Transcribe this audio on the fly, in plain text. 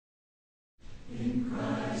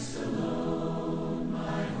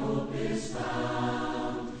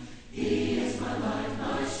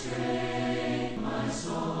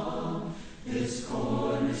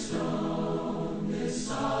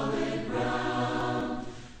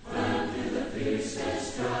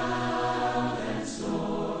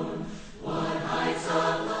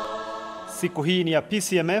Siku hii ni ya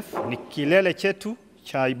PCMF, ni kilele chetu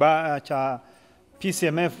cha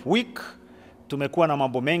PCMF week. Tumekuwa na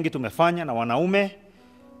mambo mengi tumefanya na wanaume,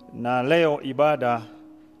 na leo ibada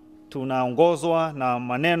tunaongozwa na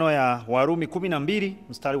maneno ya Warumi 12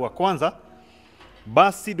 mstari wa kwanza.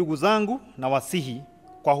 Basi ndugu zangu na wasihi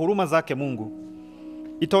kwa huruma zake Mungu,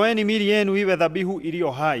 itoeni miili yenu iwe dhabihu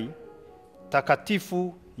iliyo hai,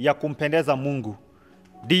 takatifu, ya kumpendeza Mungu,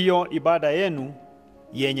 ndiyo ibada yenu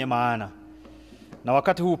yenye maana. Na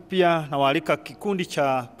wakati huu pia nawaalika kikundi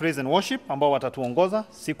cha Praise and Worship ambao watatuongoza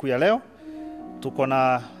siku ya leo. Tuko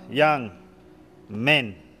na young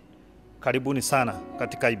men. Karibuni sana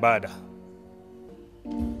katika ibada.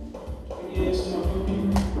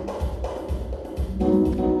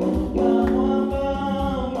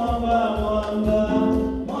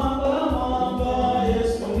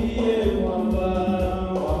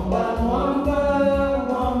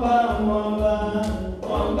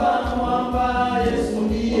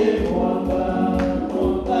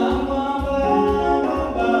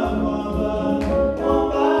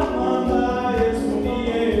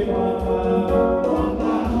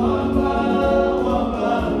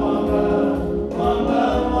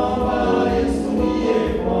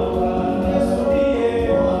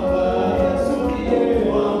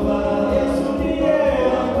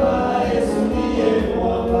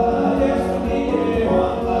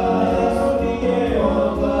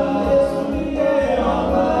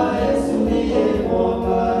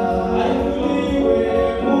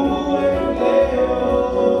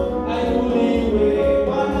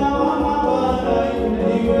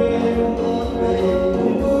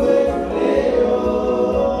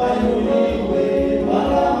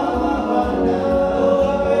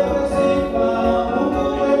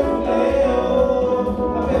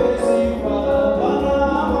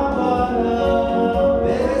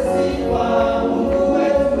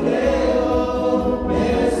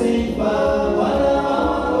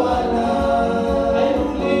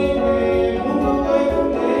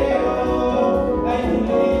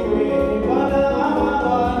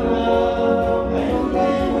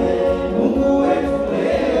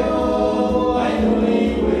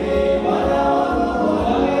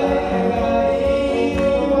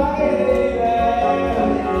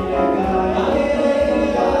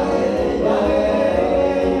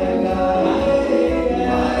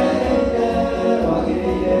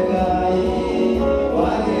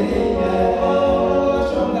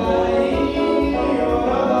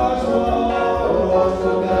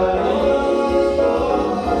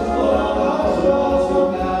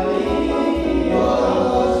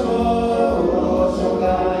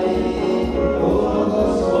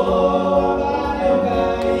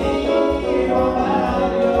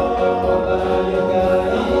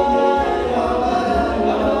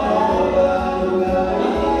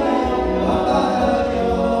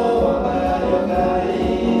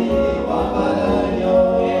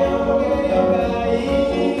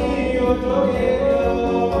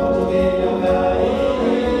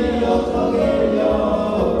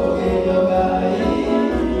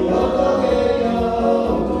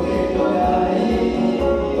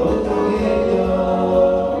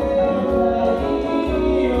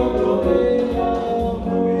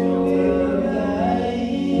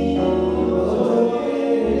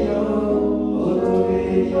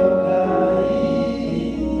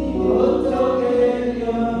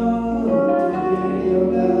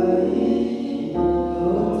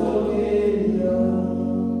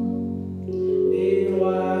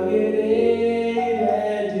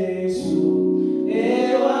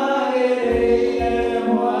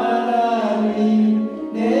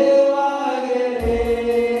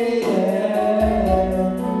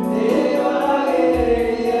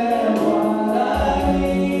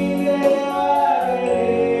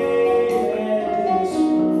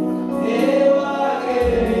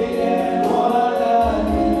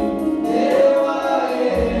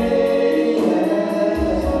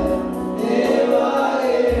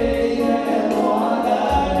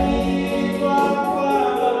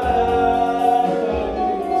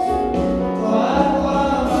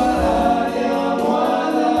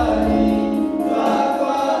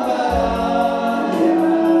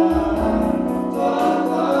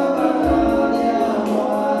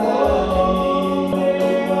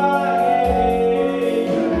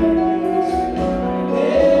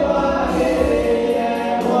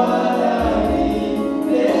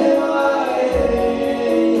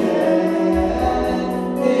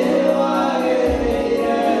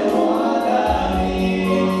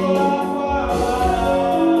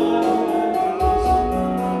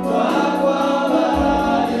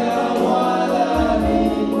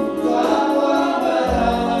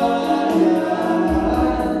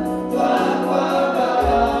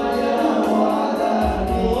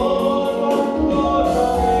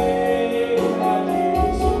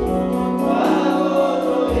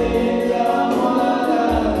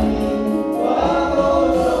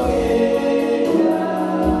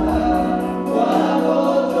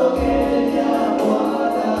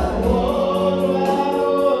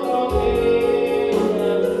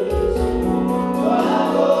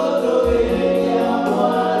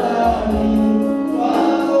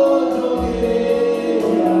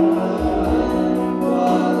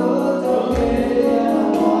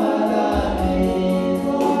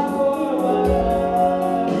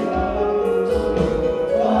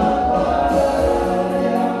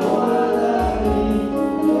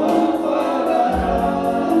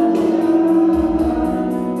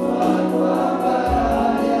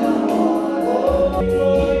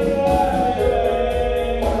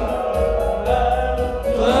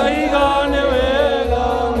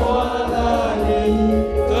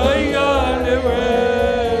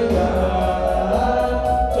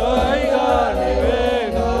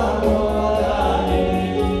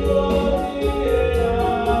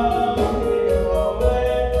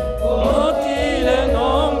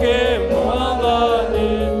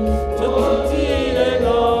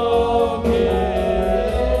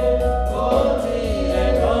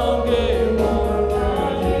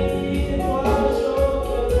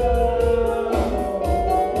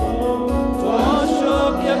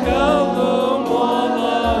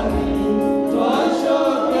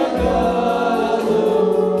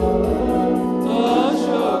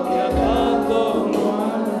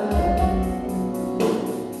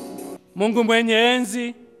 Mungu mwenye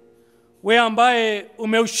enzi, we ambaye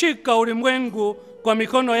umeushika ulimwengu kwa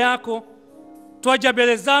mikono yako, twaja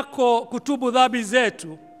mbele zako kutubu dhambi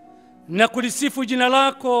zetu na kulisifu jina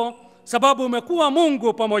lako, sababu umekuwa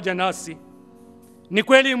Mungu pamoja nasi. Ni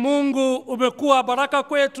kweli Mungu umekuwa baraka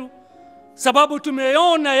kwetu, sababu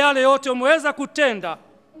tumeona yale yote umeweza kutenda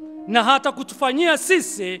na hata kutufanyia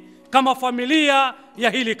sisi kama familia ya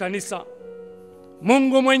hili kanisa.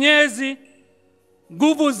 Mungu Mwenyezi,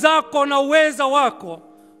 nguvu zako na uweza wako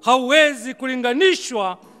hauwezi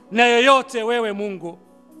kulinganishwa na yeyote wewe Mungu.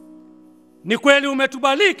 Ni kweli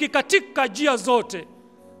umetubariki katika njia zote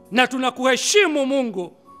na tunakuheshimu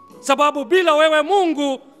Mungu, sababu bila wewe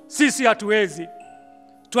Mungu sisi hatuwezi.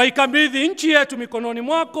 Twaikabidhi nchi yetu mikononi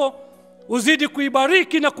mwako, uzidi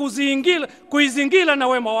kuibariki na kuizingira na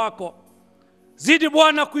wema wako. Zidi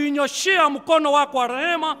Bwana kuinyoshea mkono wako wa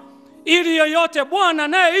rehema, ili yoyote Bwana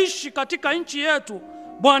anayeishi katika nchi yetu,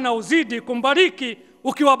 Bwana uzidi kumbariki,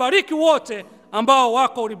 ukiwabariki wote ambao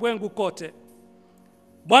wako ulimwengu kote.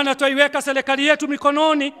 Bwana, twaiweka serikali yetu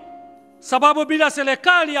mikononi, sababu bila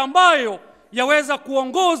serikali ambayo yaweza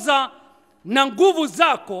kuongoza na nguvu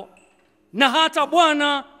zako, na hata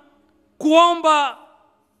Bwana kuomba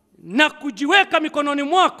na kujiweka mikononi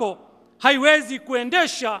mwako, haiwezi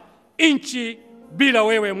kuendesha nchi bila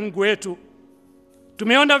wewe Mungu wetu.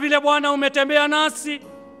 Tumeona vile Bwana umetembea nasi,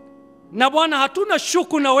 na Bwana hatuna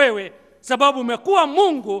shuku na wewe, sababu umekuwa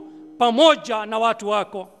Mungu pamoja na watu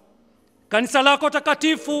wako. Kanisa lako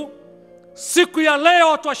takatifu, siku ya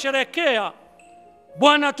leo twasherekea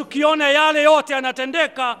Bwana, tukiona yale yote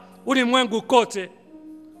yanatendeka ulimwengu kote.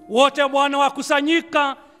 Wote Bwana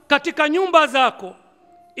wakusanyika katika nyumba zako,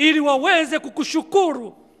 ili waweze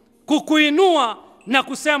kukushukuru, kukuinua na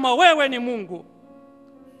kusema wewe ni Mungu.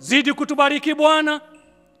 Zidi kutubariki Bwana,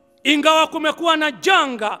 ingawa kumekuwa na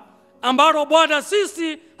janga ambalo Bwana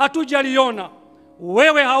sisi hatujaliona,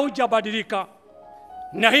 wewe haujabadilika.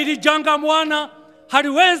 Na hili janga Bwana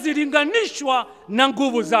haliwezi linganishwa na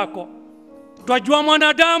nguvu zako. Twajua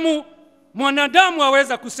mwanadamu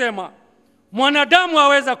aweza kusema, mwanadamu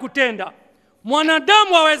aweza kutenda,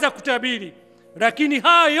 mwanadamu aweza kutabiri, lakini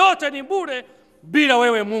haya yote ni bure bila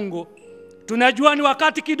wewe Mungu. Tunajua ni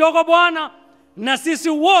wakati kidogo Bwana, na sisi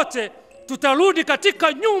wote tutarudi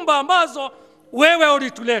katika nyumba ambazo wewe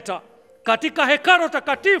ulituleta, katika hekalu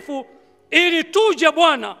takatifu, ili tuje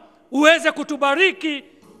Bwana uweze kutubariki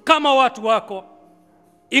kama watu wako.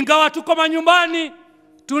 Ingawa tuko manyumbani,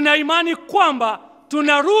 tuna imani kwamba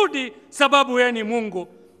tunarudi sababu wewe ni Mungu.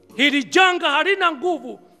 Hili janga halina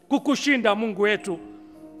nguvu kukushinda Mungu wetu.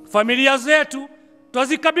 Familia zetu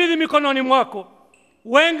twazikabidhi mikononi mwako.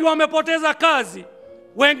 Wengi wamepoteza kazi,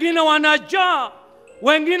 wengine wanajaa,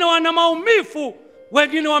 wengine wana maumivu,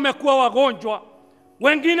 wengine wamekuwa wagonjwa,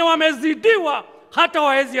 wengine wamezidiwa hata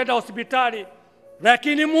hawawezi enda hospitali.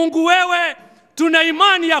 Lakini Mungu wewe, tuna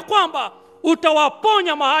imani ya kwamba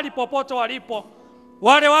utawaponya mahali popote walipo.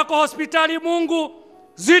 Wale wako hospitali Mungu,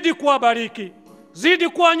 zidi kuwabariki, zidi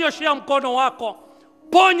kuwanyoshea mkono wako.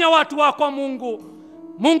 Ponya watu wako Mungu.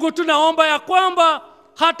 Mungu, tunaomba ya kwamba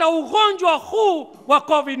hata ugonjwa huu wa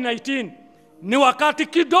COVID-19 ni wakati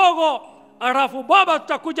kidogo, alafu Baba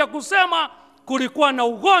tutakuja kusema kulikuwa na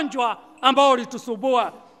ugonjwa ambao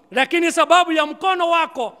ulitusumbua, lakini sababu ya mkono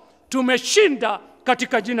wako tumeshinda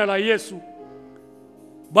katika jina la Yesu.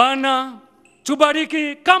 Bwana,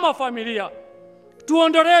 tubariki kama familia.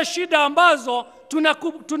 Tuondolee shida ambazo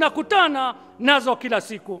tunakutana nazo kila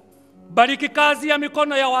siku. Bariki kazi ya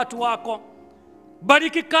mikono ya watu wako.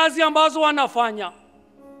 Bariki kazi ambazo wanafanya.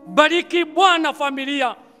 Bariki Bwana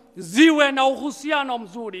familia ziwe na uhusiano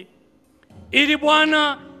mzuri, ili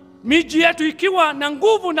Bwana miji yetu ikiwa na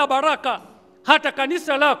nguvu na baraka, hata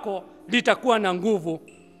kanisa lako litakuwa na nguvu.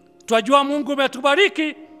 Twajua Mungu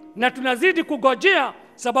umetubariki na tunazidi kugojea,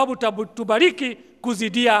 sababu tubariki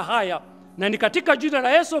kuzidia haya, na ni katika jina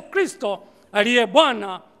la Yesu Kristo aliye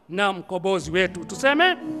Bwana na mkombozi wetu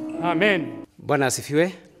tuseme amen. Bwana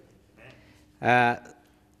asifiwe.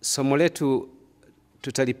 Somo letu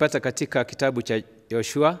tutalipata katika kitabu cha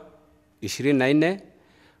Yoshua 24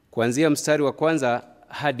 kuanzia mstari wa kwanza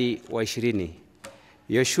hadi wa 20.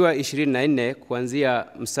 Yoshua 24 kuanzia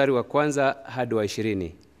mstari wa kwanza hadi wa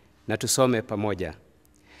 20, na tusome pamoja.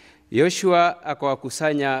 Yoshua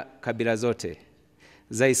akawakusanya kabila zote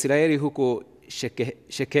za Israeli huko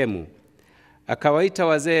Shekemu. Akawaita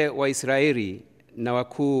wazee wa Israeli na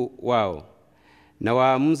wakuu wao na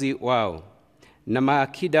waamuzi wao na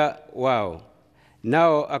maakida wao,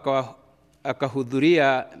 nao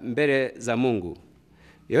akahudhuria mbele za Mungu.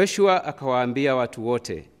 Yoshua akawaambia watu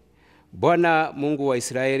wote, Bwana Mungu wa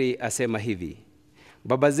Israeli asema hivi: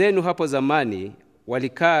 baba zenu hapo zamani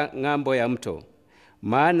walikaa ng'ambo ya mto,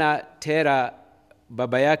 maana Tera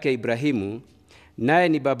baba yake Ibrahimu, naye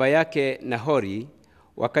ni baba yake Nahori,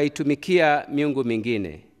 wakaitumikia miungu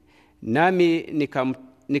mingine. Nami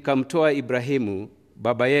nikamtoa Ibrahimu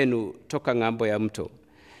baba yenu toka ng'ambo ya mto,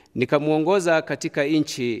 nikamuongoza katika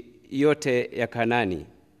nchi yote ya Kanani,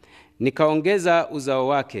 nikaongeza uzao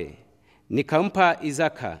wake, nikampa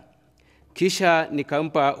Isaka. Kisha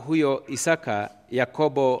nikampa huyo Isaka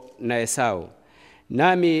Yakobo na Esau.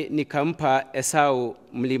 Nami nikampa Esau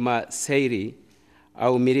mlima Seiri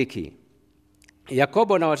au Miriki.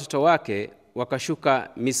 Yakobo na watoto wake wakashuka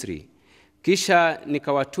Misri. Kisha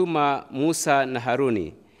nikawatuma Musa na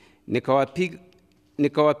Haruni,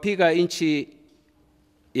 nikawapiga nchi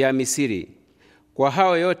ya Misri kwa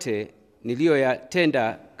hao yote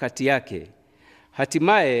niliyoyatenda kati yake.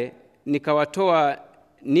 Hatimaye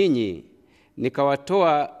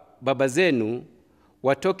nikawatoa baba zenu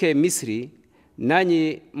watoke Misri,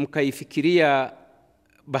 nanyi mkaifikiria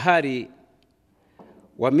bahari.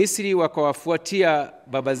 Wa Misri wakawafuatia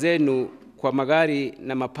baba zenu kwa magari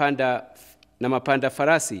na mapanda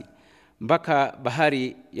farasi mpaka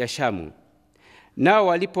bahari ya Shamu. Nao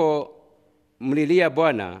walipomlilia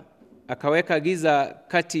Bwana, akaweka giza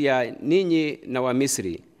kati ya ninyi na wa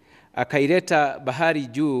Misri, akaileta bahari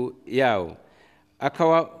juu yao,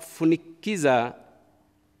 akawafunikiza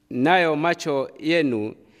nayo macho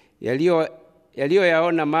yenu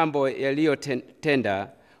yaliyoyaona mambo yaliyotenda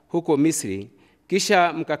huko Misri.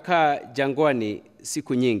 Kisha mkakaa jangwani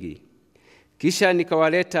siku nyingi. Kisha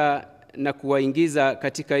nikawaleta na kuwaingiza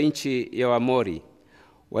katika nchi ya Waamori,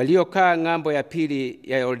 waliokaa ng'ambo ya pili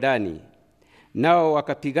ya Yordani. Nao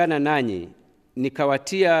wakapigana nanyi,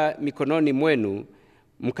 nikawatia mikononi mwenu,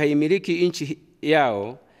 mkaimiliki nchi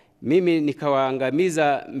yao. Mimi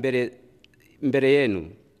nikawaangamiza mbele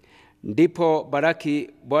yenu. Ndipo Baraki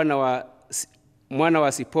mwana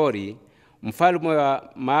wa Sipori, mfalme wa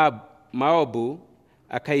Moabu,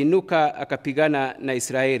 akainuka akapigana na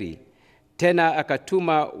Israeli. Tena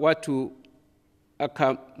akatuma watu,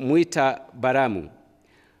 akamuita Baramu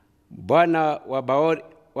bwana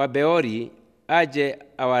wa Beori aje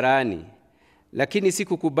awalaani. Lakini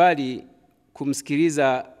sikukubali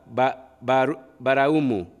kumsikiliza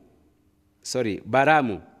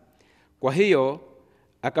Baramu. Kwa hiyo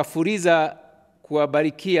akafuriza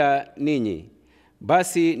kuwabarikia ninyi.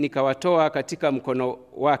 Basi nikawatoa katika mkono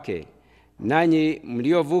wake, nanyi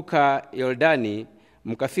mliovuka Yordani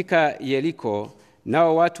mkafika Yeriko,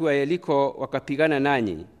 nao watu wa Yeriko wakapigana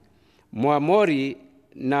nanyi. Mwamori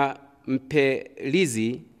na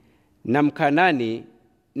Mperizi na Mkanani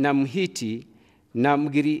na Mhiti na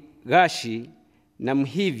Mgirigashi na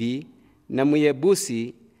Mhivi na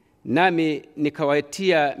Myebusi, nami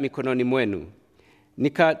nikawatia mikononi mwenu.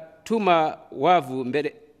 Nikatuma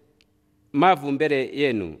mavu mbele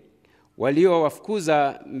yenu,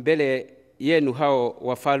 waliowafukuza mbele yenu hao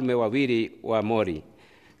wafalme wawili wa Amori,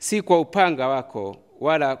 si kwa upanga wako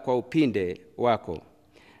wala kwa upinde wako.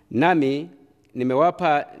 Nami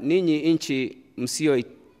nimewapa ninyi nchi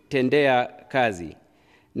msioitendea kazi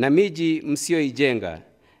na miji msioijenga,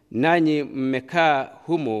 nanyi mmekaa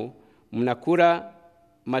humo mnakula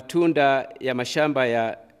matunda ya mashamba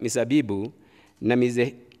ya mizabibu na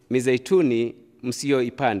mizeituni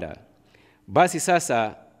msioipanda. Basi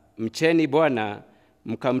sasa mcheni Bwana,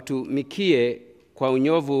 mkamtumikie kwa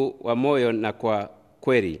unyovu wa moyo na kwa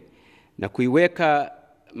kweli, na kuweka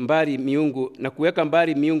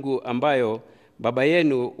mbali miungu ambayo baba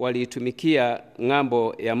yenu waliitumikia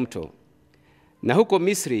ng'ambo ya mto. Na huko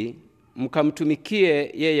Misri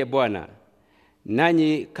mkamtumikie yeye Bwana.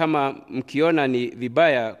 Nanyi kama mkiona ni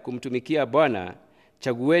vibaya kumtumikia Bwana,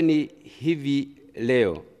 chagueni hivi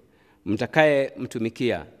leo mtakaye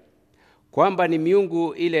mtumikia, kwamba ni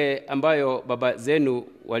miungu ile ambayo baba zenu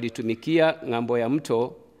walitumikia ng'ambo ya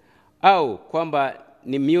mto, au kwamba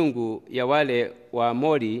ni miungu ya wale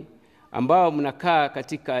Waamori ambao mnakaa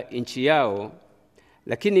katika nchi yao.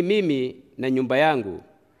 Lakini mimi na nyumba yangu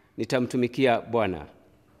nitamtumikia Bwana.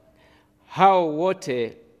 Hao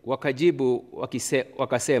wote wakajibu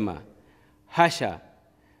wakasema, hasha,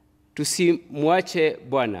 tusimwache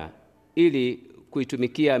Bwana ili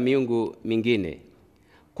kuitumikia miungu mingine.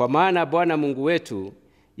 Kwa maana Bwana Mungu wetu,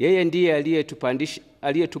 yeye ndiye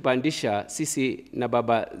aliyetupandisha sisi na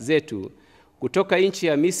baba zetu kutoka nchi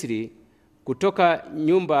ya Misri, kutoka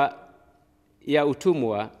nyumba ya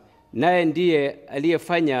utumwa, naye ndiye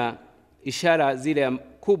aliyefanya ishara zile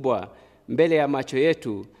kubwa mbele ya macho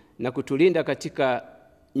yetu na kutulinda katika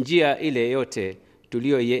njia ile yote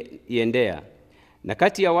tuliyoiendea. Na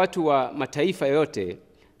kati ya watu wa mataifa yote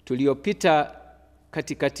tuliopita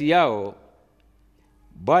katikati yao,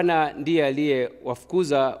 Bwana ndiye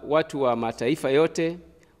aliyewafukuza watu wa mataifa yote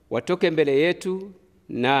watoke mbele yetu,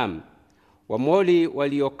 naam, Wamori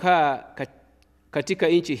waliokaa katika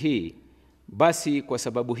nchi hii. Basi kwa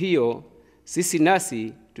sababu hiyo sisi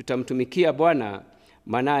nasi tutamtumikia Bwana,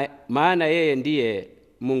 maana yeye ndiye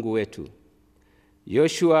Mungu wetu.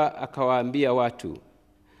 Yoshua akawaambia watu,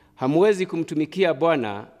 hamwezi kumtumikia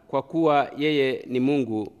Bwana kwa kuwa yeye ni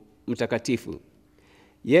Mungu mtakatifu.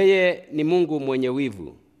 Yeye ni Mungu mwenye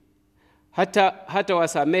wivu. Hata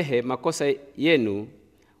wasamehe makosa yenu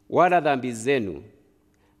wala dhambi zenu.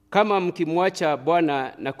 Kama mkimwacha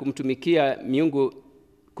Bwana na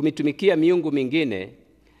kumitumikia miungu mingine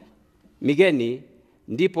migeni,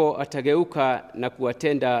 ndipo atageuka na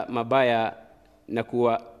kuwatenda mabaya na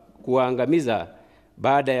kuwaangamiza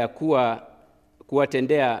baada ya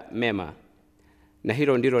kuwatendea mema. Na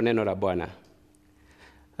hilo ndilo neno la Bwana.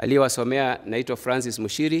 Aliyewasomea naitwa Francis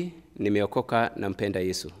Mushiri, nimeokoka na mpenda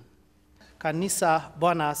Yesu. Kanisa,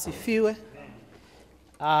 Bwana asifiwe.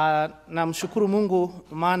 Namshukuru Mungu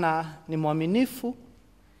maana ni mwaminifu,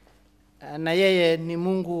 na yeye ni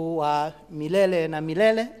Mungu wa milele na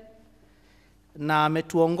milele, na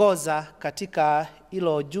ametuongoza katika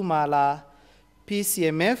hilo juma la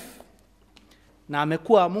PCMF, na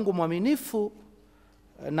amekuwa Mungu mwaminifu,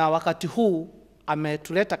 na wakati huu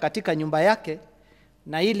ametuleta katika nyumba yake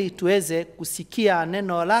na ili tuweze kusikia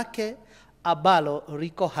neno lake ambalo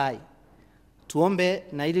liko hai. Tuombe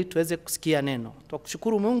na ili tuweze kusikia neno.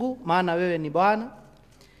 Tukushukuru Mungu maana wewe ni Bwana.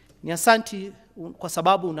 Ni asanti kwa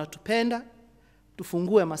sababu unatupenda.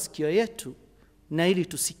 Tufungue masikio yetu na ili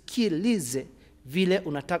tusikilize vile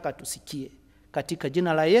unataka tusikie. Katika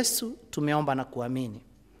jina la Yesu tumeomba na kuamini.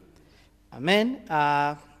 Amen.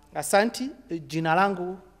 Asanti. Jina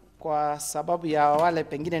langu kwa sababu ya wale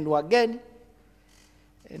pengine ni wageni,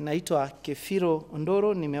 naitwa Kefiro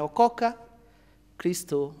Nduru, nimeokoka.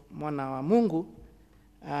 Kristo mwana wa Mungu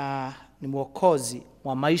ni mwokozi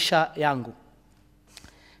wa maisha yangu.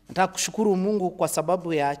 Nataka kushukuru Mungu kwa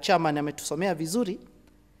sababu ya chama ametusomea vizuri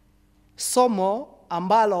somo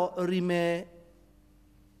ambalo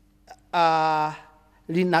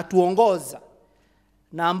linatuongoza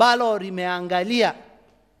na ambalo limeangalia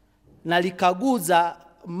na likaguza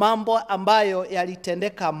mambo ambayo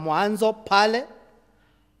yalitendeka mwanzo pale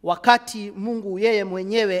wakati Mungu yeye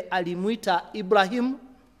mwenyewe alimuita Ibrahimu.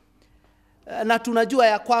 Na tunajua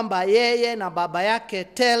ya kwamba yeye na baba yake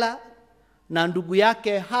Tela na ndugu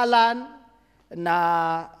yake Haran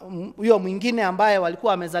na huyo mwingine ambaye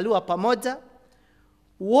walikuwa wamezaliwa pamoja,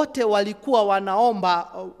 wote walikuwa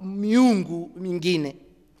wanaomba miungu mingine.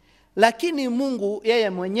 Lakini Mungu yeye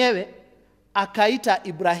mwenyewe akaita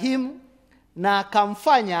Ibrahimu na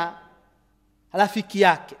akamfanya rafiki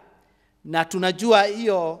yake. Na tunajua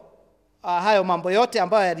hayo mambo yote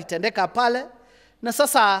ambayo yalitendeka pale. Na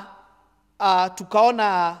sasa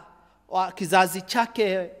tukaona kizazi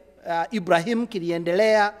chake Ibrahim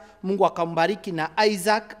kiliendelea. Mungu akambariki na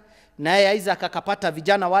Isaac, naye Isaac akapata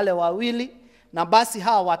vijana wale wawili. Na basi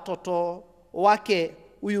hawa watoto wake,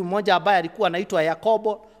 huyu mmoja ambaye alikuwa anaitwa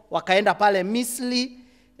Yakobo, wakaenda pale Misri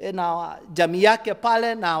na jamii yake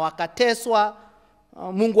pale na wakateswa.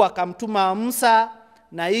 Mungu akamtuma Musa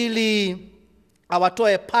na ili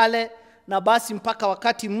awatoe pale. Na basi mpaka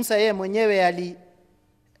wakati Musa yeye mwenyewe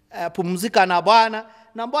alipumzika na Bwana,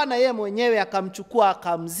 na Bwana yeye mwenyewe akamchukua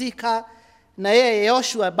akamzika, na yeye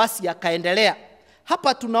Yoshua basi akaendelea.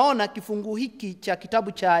 Hapa tunaona kifungu hiki cha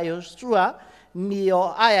kitabu cha Yoshua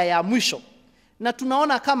ndio aya ya mwisho, na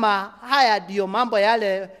tunaona kama haya ndio mambo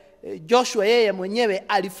yale Joshua yeye mwenyewe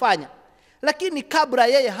alifanya. Lakini kabla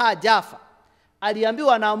yeye hajafa,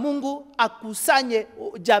 aliambiwa na Mungu akusanye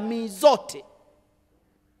jamii zote,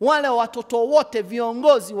 wale watoto wote,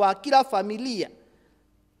 viongozi wa kila familia,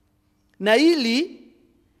 na ili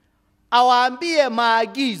awaambie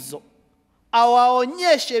maagizo,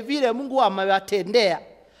 awaonyeshe vile Mungu amewatendea,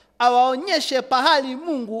 awaonyeshe pahali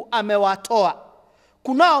Mungu amewatoa.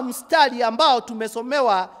 Kunao mstari ambao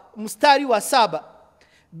tumesomewa, mstari wa 7.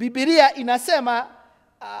 Biblia inasema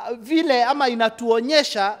vile ama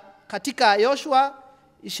inatuonyesha katika Yoshua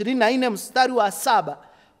 24 mstari wa 7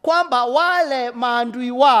 kwamba wale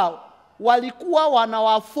maadui wao walikuwa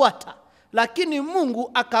wanawafuata, lakini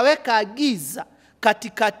Mungu akaweka giza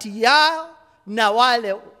katikati yao na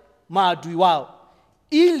wale maadui wao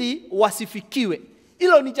ili wasifikiwe.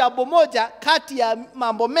 Hilo ni jambo moja kati ya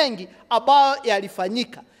mambo mengi ambayo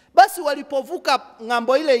yalifanyika. Basi walipovuka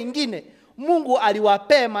ng'ambo ile ingine, Mungu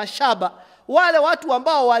aliwapea mashaba wale watu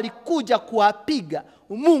ambao walikuja kuwapiga.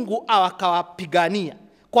 Mungu akawapigania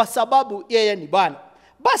kwa sababu yeye ni Bwana.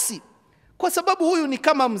 Basi kwa sababu huyu ni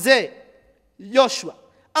kama mzee Joshua,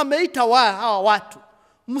 ameita hawa watu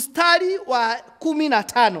mstari wa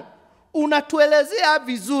 15 unatuelezea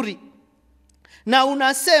vizuri, na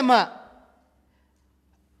unasema,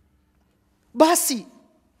 basi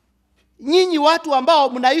nyinyi watu ambao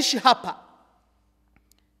mnaishi hapa,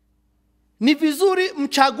 ni vizuri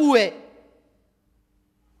mchague.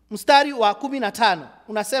 Mstari wa 15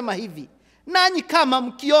 unasema hivi, nanyi kama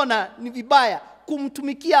mkiona ni vibaya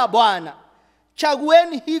kumtumikia Bwana,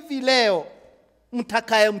 chagueni hivi leo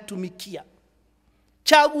mtakayemtumikia.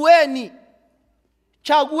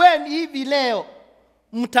 Chagueni hivi leo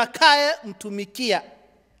mtakayemtumikia.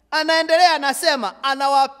 Anaendelea anasema,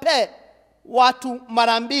 anawape watu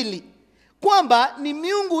mara mbili, kwamba ni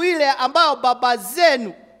miungu ile ambayo baba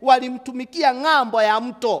zenu walimtumikia ng'ambo ya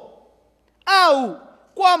mto, au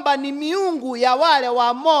kwamba ni miungu ya wale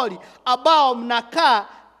Waamori ambao mnakaa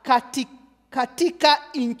katika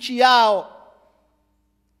nchi yao.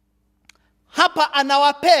 Hapa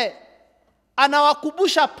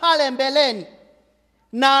anawakumbusha pale mbeleni,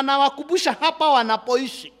 na anawakumbusha hapa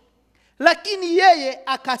wanapoishi. Lakini yeye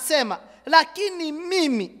akasema, lakini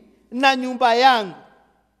mimi na nyumba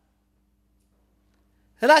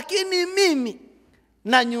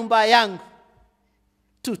yangu,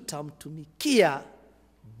 tutamtumikia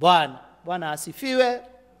Bwana. Bwana asifiwe.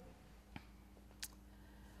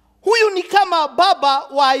 Huyu ni kama baba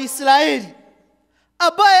wa Israeli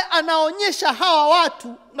ambaye anaonyesha hawa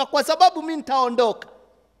watu, na kwa sababu mimi nitaondoka,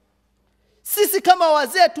 sisi kama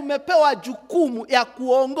wazee tumepewa jukumu ya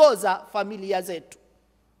kuongoza familia zetu.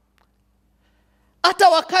 Hata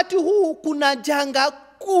wakati huu kuna janga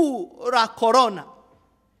kuu la corona,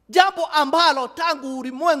 jambo ambalo tangu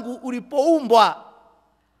ulimwengu ulipoumbwa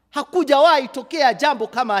hakujawahi tokea jambo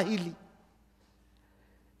kama hili,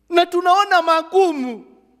 na tunaona magumu.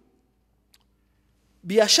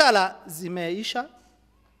 Biashara zimeisha,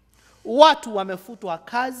 watu wamefutwa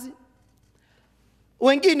kazi,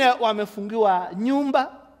 wengine wamefungiwa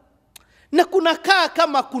nyumba, na kunakaa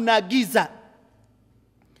kama kuna giza.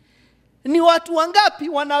 Ni watu wangapi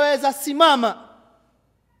wanaweza simama?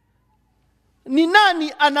 Ni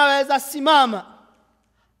nani anaweza simama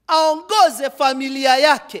aongoze familia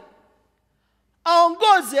yake,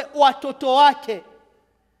 aongoze watoto wake,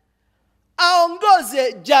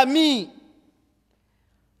 aongoze jamii?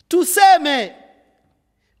 Tuseme,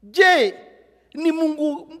 je, ni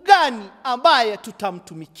Mungu gani ambaye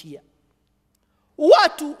tutamtumikia?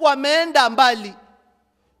 Watu wameenda mbali,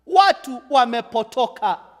 watu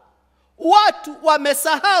wamepotoka, watu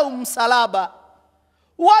wamesahau msalaba,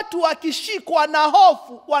 watu wakishikwa na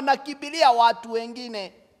hofu wanakimbilia watu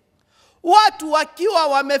wengine, watu wakiwa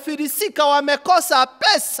wamefilisika, wamekosa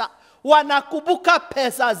pesa, wanakumbuka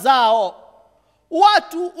pesa zao,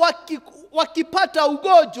 watu wakipata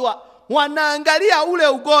ugonjwa wanaangalia ule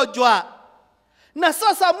ugonjwa. Na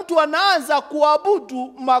sasa mtu anaanza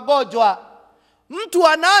kuabudu magonjwa, mtu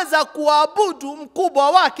anaanza kuabudu mkubwa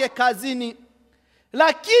wake kazini.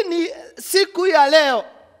 Lakini siku ya leo,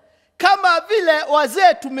 kama vile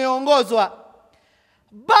wazee tumeongozwa,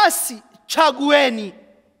 basi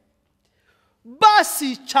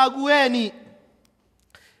chagueni.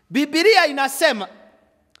 Biblia inasema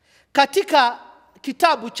katika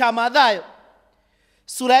kitabu cha Mathayo,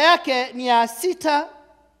 sura yake ni ya 6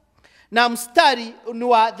 na mstari ni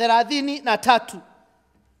wa 33.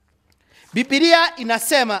 Biblia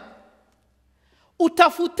inasema,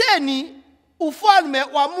 utafuteni ufalme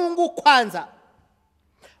wa Mungu kwanza,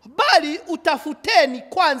 bali utafuteni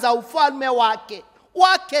kwanza ufalme wake.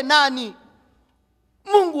 Wake nani?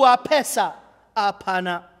 Mungu wa pesa?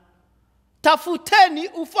 Hapana. Tafuteni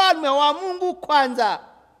ufalme wa Mungu kwanza,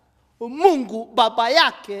 Mungu baba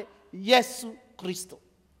yake Yesu Kristo.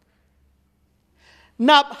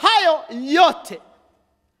 Na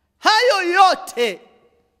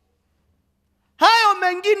hayo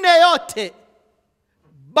mengine yote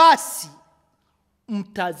basi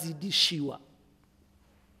mtazidishiwa.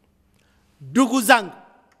 Ndugu zangu,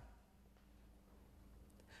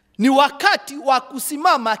 ni wakati wa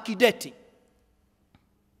kusimama kidete.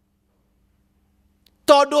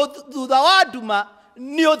 Todo thutha wa nduma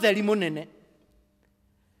ni utheri munene.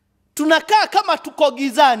 Tunakaa kama tuko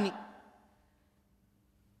gizani.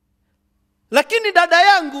 Lakini dada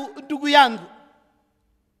yangu, ndugu yangu,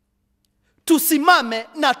 tusimame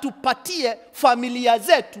na tupatie familia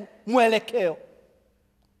zetu mwelekeo.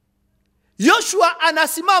 Yoshua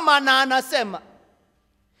anasimama na anasema,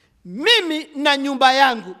 mimi na nyumba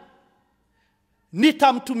yangu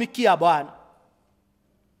nitamtumikia Bwana.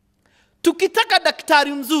 Tukitaka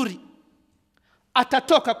daktari mzuri,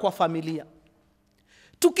 atatoka kwa familia.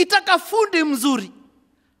 Tukitaka fundi mzuri,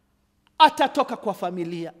 atatoka kwa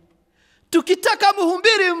familia. Tukitaka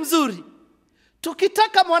mhubiri mzuri,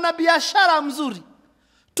 tukitaka mwanabiashara mzuri,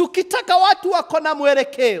 tukitaka watu wako na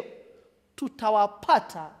mwelekeo,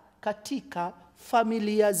 tutawapata katika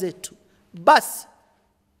familia zetu. Basi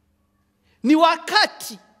ni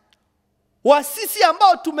wakati wa sisi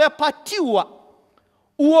ambao tumepatiwa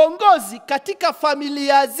uongozi katika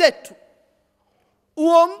familia zetu,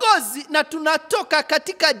 uongozi na tunatoka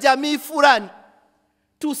katika jamii fulani,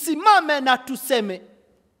 tusimame na tuseme,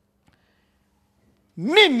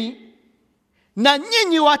 mimi na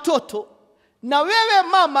nyinyi watoto, na wewe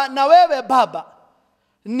mama na wewe baba,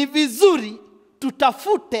 ni vizuri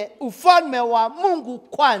tutafute ufalme wa Mungu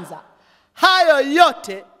kwanza. Hayo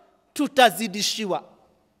yote tutazidishiwa.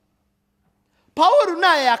 Paulo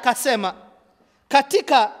naye akasema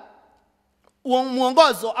katika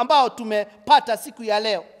mwongozo ambao tumepata siku ya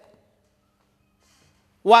leo,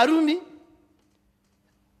 Warumi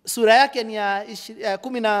sura yake ni ya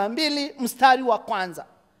 12 mstari wa kwanza.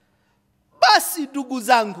 Basi ndugu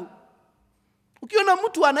zangu, ukiona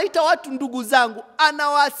mtu anaita watu ndugu zangu,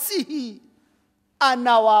 anawasihi,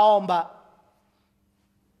 anawaomba,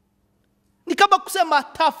 ni kama kusema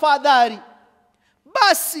tafadhali.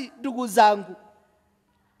 Basi ndugu zangu,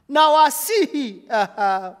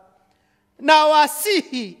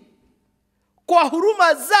 nawasihi kwa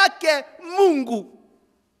huruma zake Mungu,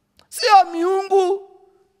 sio miungu,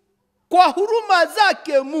 kwa huruma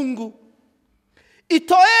zake Mungu,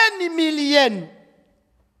 itoeni miili yenu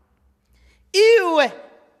iwe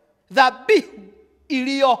dhabihu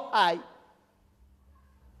iliyo hai,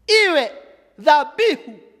 iwe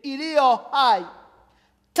dhabihu iliyo hai,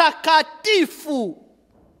 takatifu,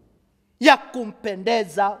 ya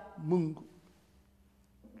kumpendeza Mungu.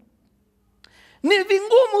 Ni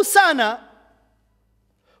vingumu sana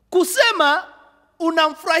kusema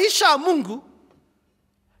unamfurahisha Mungu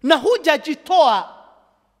na hujajitoa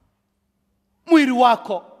mwili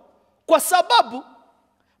wako, kwa sababu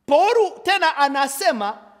Paulo tena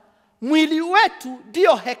anasema mwili wetu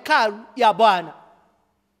ndio hekalu ya Bwana.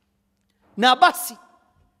 Na basi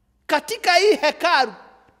katika hii hekalu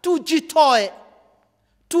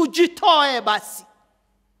tujitoe basi.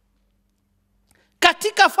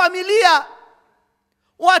 Katika familia,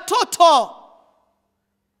 watoto,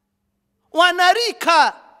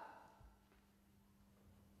 wanarika,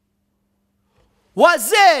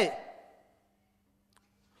 wazee,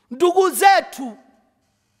 ndugu zetu,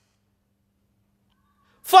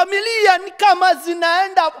 familia ni kama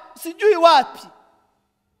zinaenda sijui wapi.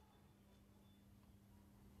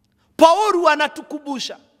 Paulo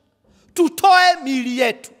anatukumbusha tutoe miili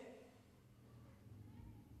yetu,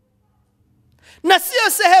 na sio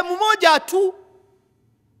sehemu moja tu.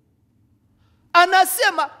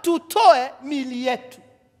 Anasema tutoe miili yetu,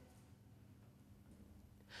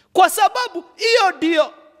 kwa sababu hiyo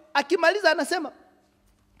ndio, akimaliza anasema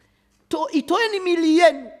itoeni miili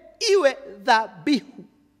yenu iwe dhabihu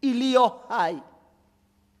iliyo hai.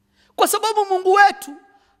 Kwa sababu Mungu wetu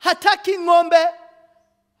hataki ng'ombe,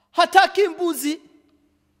 hataki mbuzi.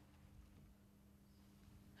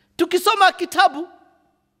 Tukisoma kitabu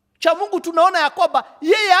cha Mungu tunaona ya kwamba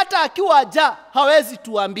yeye hata akiwa aja hawezi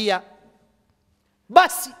tuambia.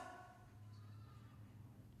 Basi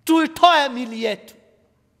tuitoe miili yetu.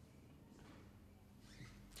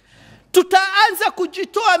 Tutaanza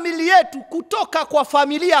kujitoa miili yetu kutoka kwa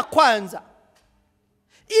familia kwanza,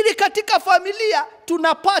 ili katika familia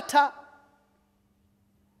tunapata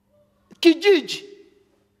kijiji,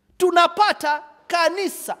 tunapata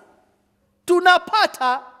kanisa,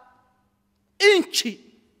 tunapata nchi.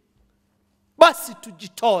 Basi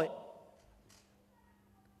tujitoe,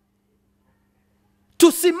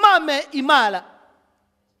 tusimame imara,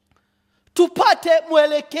 tupate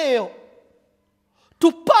mwelekeo,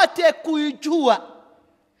 tupate kuijua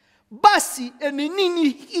basi ni nini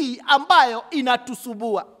hii ambayo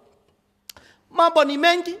inatusubua. Mambo ni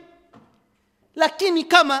mengi, lakini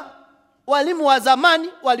kama walimu wa zamani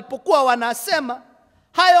walipokuwa wanasema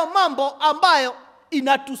hayo mambo ambayo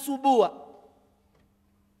inatusubua,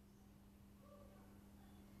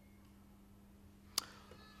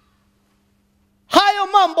 hayo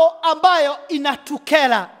mambo ambayo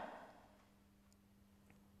inatukera,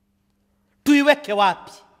 tuiweke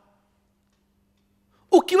wapi?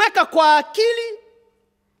 Ukiweka kwa akili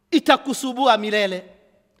itakusubua milele,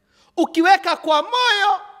 ukiweka kwa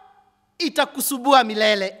moyo itakusubua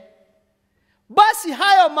milele. Basi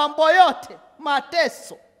hayo mambo yote,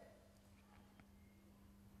 mateso,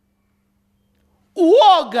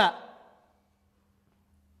 uoga,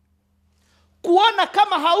 kuona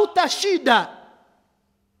kama hauta shida,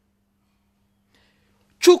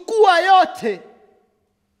 chukua yote,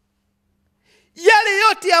 yale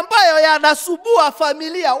yote yote ambayo yanasubua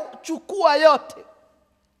familia, chukua yote.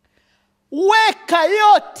 Weka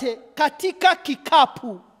yote katika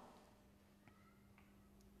kikapu.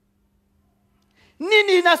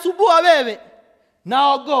 Nini inasubua wewe?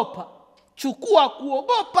 Naogopa. Chukua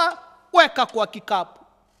kuogopa, weka kwa kikapu.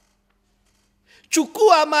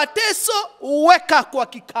 Chukua mateso, weka kwa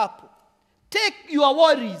kikapu. Take your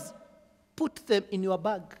worries, put them in your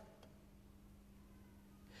bag.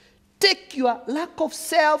 Take your lack of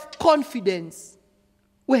self-confidence,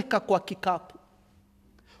 weka kwa kikapu.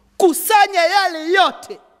 Kusanya yale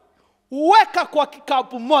yote, weka kwa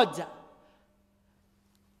kikapu moja.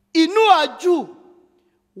 Inua juu,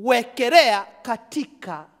 wekelea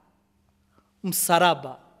katika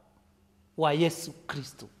msalaba wa Yesu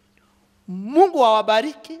Kristo. Mungu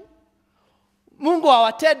awabariki, Mungu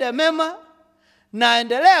awatende mema, na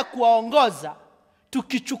endelee kuwaongoza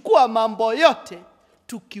tukichukua mambo yote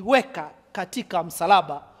tukiweka katika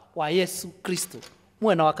msalaba wa Yesu Kristo.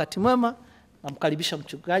 Muwe na wakati mwema, na mkaribisha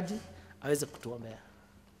mchungaji aweze kutuombea.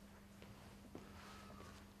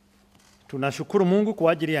 Tunashukuru Mungu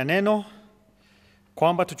kwa ajili ya neno,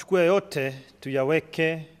 kwamba tuchukue yote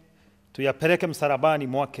tuyaweke, tuyapeleke msalabani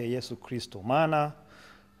mwake Yesu Kristo. Maana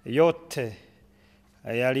yote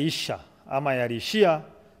yaliisha ama yaliishia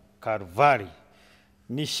Kalvari.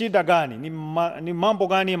 Ni shida gani? Ni mambo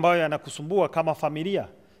gani ambayo yanakusumbua kama familia,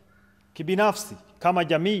 kibinafsi, kama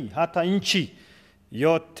jamii, hata nchi?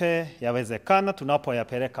 Yote yawezekana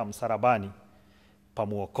tunapoyapeleka msalabani pa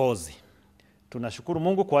Mwokozi. Tunashukuru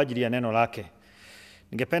Mungu kwa ajili ya neno lake.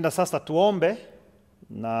 Ningependa sasa tuombe,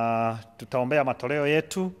 na tutaombea matoleo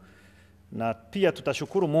yetu, na pia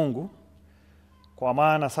tutashukuru Mungu kwa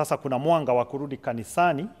maana sasa kuna mwanga wa kurudi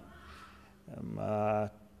kanisani.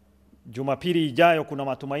 Jumapili ijayo kuna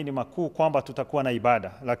matumaini makuu kwamba tutakuwa na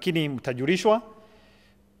ibada, lakini mtajulishwa,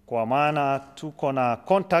 kwa maana tuko na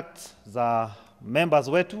contacts za members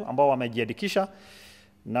wetu ambao wamejiandikisha,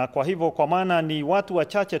 na kwa hivyo kwa maana ni watu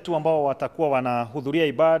wachache tu ambao watakuwa wanahudhuria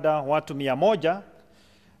ibada, watu 100,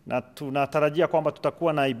 na tunatarajia kwamba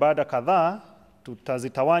tutakuwa na ibada kadhaa.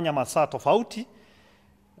 Tutazitawanya masaa tofauti,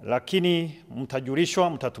 lakini mtajulishwa,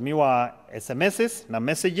 mtatumiwa SMSs na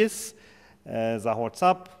messages za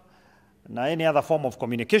WhatsApp na any other form of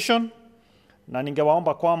communication. Na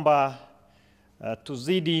ningewaomba kwamba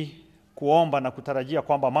tuzidi kuomba na kutarajia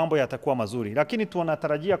kwamba mambo yatakuwa mazuri, lakini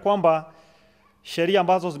tunatarajia kwamba sheria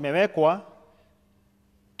ambazo zimewekwa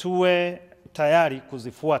tuwe tayari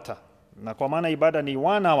kuzifuata. Na kwa maana ibada ni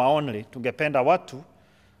 1 hour only, tungependa watu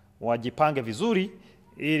wajipange vizuri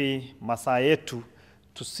ili masaa yetu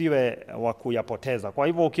tusiwe wa kuyapoteza. Kwa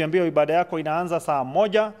hivyo ukiambiwa ibada yako inaanza saa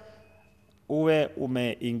 1, uwe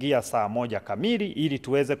umeingia saa 1 kamili ili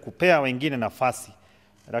tuweze kupea wengine nafasi,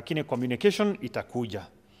 lakini communication itakuja.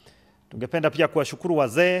 Tungependa pia kuwashukuru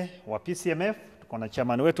wazee wa PCMF. Tuko na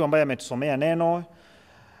chairman wetu ambaye ametusomea neno,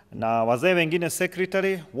 na wazee wengine,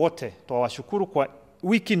 secretary wote, tuwashukuru kwa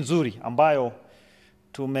wiki nzuri ambayo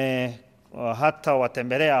hata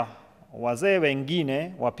watembelea wazee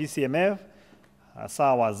wengine wa PCMF,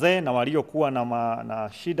 hasa wazee na waliokuwa na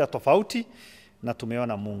shida tofauti, na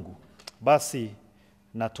tumeona Mungu. Basi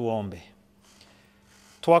na tuombe.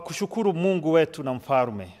 Twakushukuru Mungu wetu na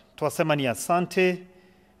mfalme, twasema ni asante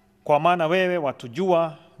kwa maana wewe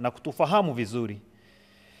watujua na kutufahamu vizuri.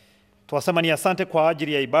 Twasema ni asante kwa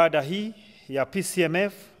ajili ya ibada hii ya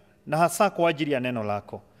PCMF, na hasa kwa ajili ya neno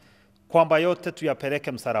lako, kwamba yote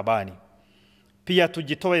tuyapeleke msalabani. Pia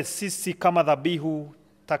tujitoe sisi kama dhabihu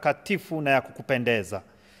takatifu na ya kukupendeza,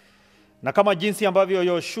 na kama jinsi ambavyo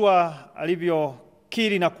Yoshua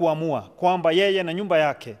alivyokiri na kuamua kwamba yeye na nyumba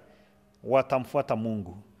yake watamfuata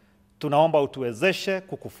Mungu, tunaomba utuwezeshe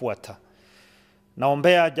kukufuata.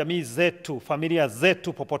 Naombea jamii zetu, familia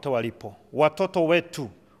zetu popote walipo, watoto wetu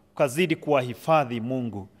ukazidi kuwahifadhi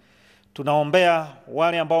Mungu. Tunaombea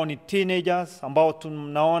wale ambao ni teenagers, ambao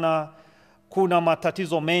tunaona kuna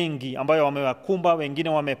matatizo mengi ambayo wamewakumba, wengine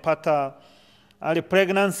wamepata early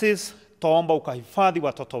pregnancies. Tuomba ukahifadhi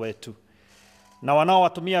watoto wetu, na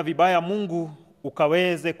wanaowatumia vibaya Mungu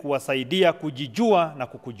ukaweze kuwasaidia kujijua na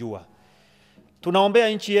kukujua. Tunaombea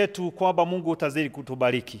nchi yetu kwamba Mungu utazidi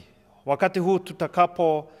kutubariki. Wakati huu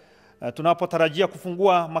tunapotarajia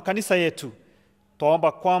kufungua makanisa yetu,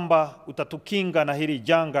 tuomba kwamba utatukinga na hili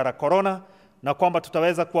janga la corona, na kwamba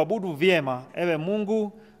tutaweza kuabudu vyema ewe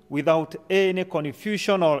Mungu without any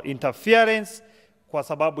confusion or interference kwa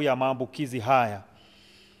sababu ya maambukizi haya.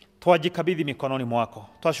 Twajikabidhi mikononi mwako.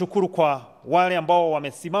 Twashukuru kwa wale ambao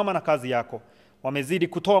wamesimama na kazi yako, wamezidi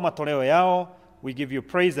kutoa matoleo yao. We give you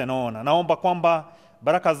praise and honor. Naomba kwamba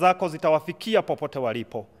baraka zako zitawafikia popote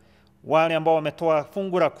walipo. Wale ambao wametoa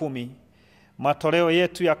fungu la 10, matoleo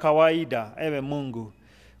yetu ya kawaida, ewe Mungu.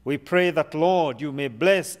 We pray that, Lord, you may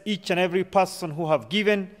bless each and every person who have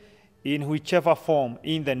given in whichever form,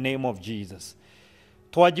 in the name of Jesus.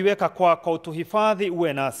 Twajiweka kwako, utuhifadhi,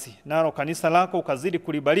 uwe nasi, nalo kanisa lako ukazidi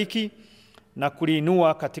kulibariki na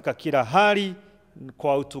kuliinua katika kila hali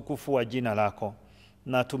kwa utukufu wa jina lako.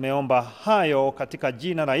 Na tumeomba hayo katika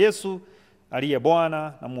jina la Yesu aliye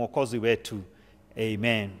Bwana na Mwokozi wetu.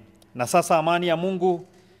 Amen. Na sasa amani ya Mungu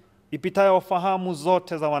ipitayo fahamu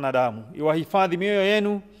zote za wanadamu iwahifadhi mioyo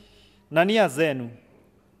yenu na nia zenu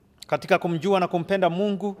katika kumjua na kumpenda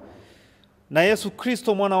Mungu na Yesu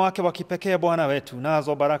Kristo mwana wake wa kipekee Bwana wetu.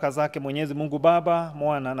 Nazo baraka zake Mwenyezi Mungu Baba,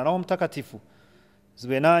 Mwana na Roho Mtakatifu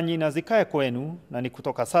ziwe nanyi na zikae kwenu, na ni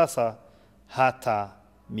kutoka sasa hata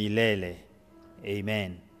milele.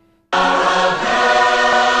 Amen.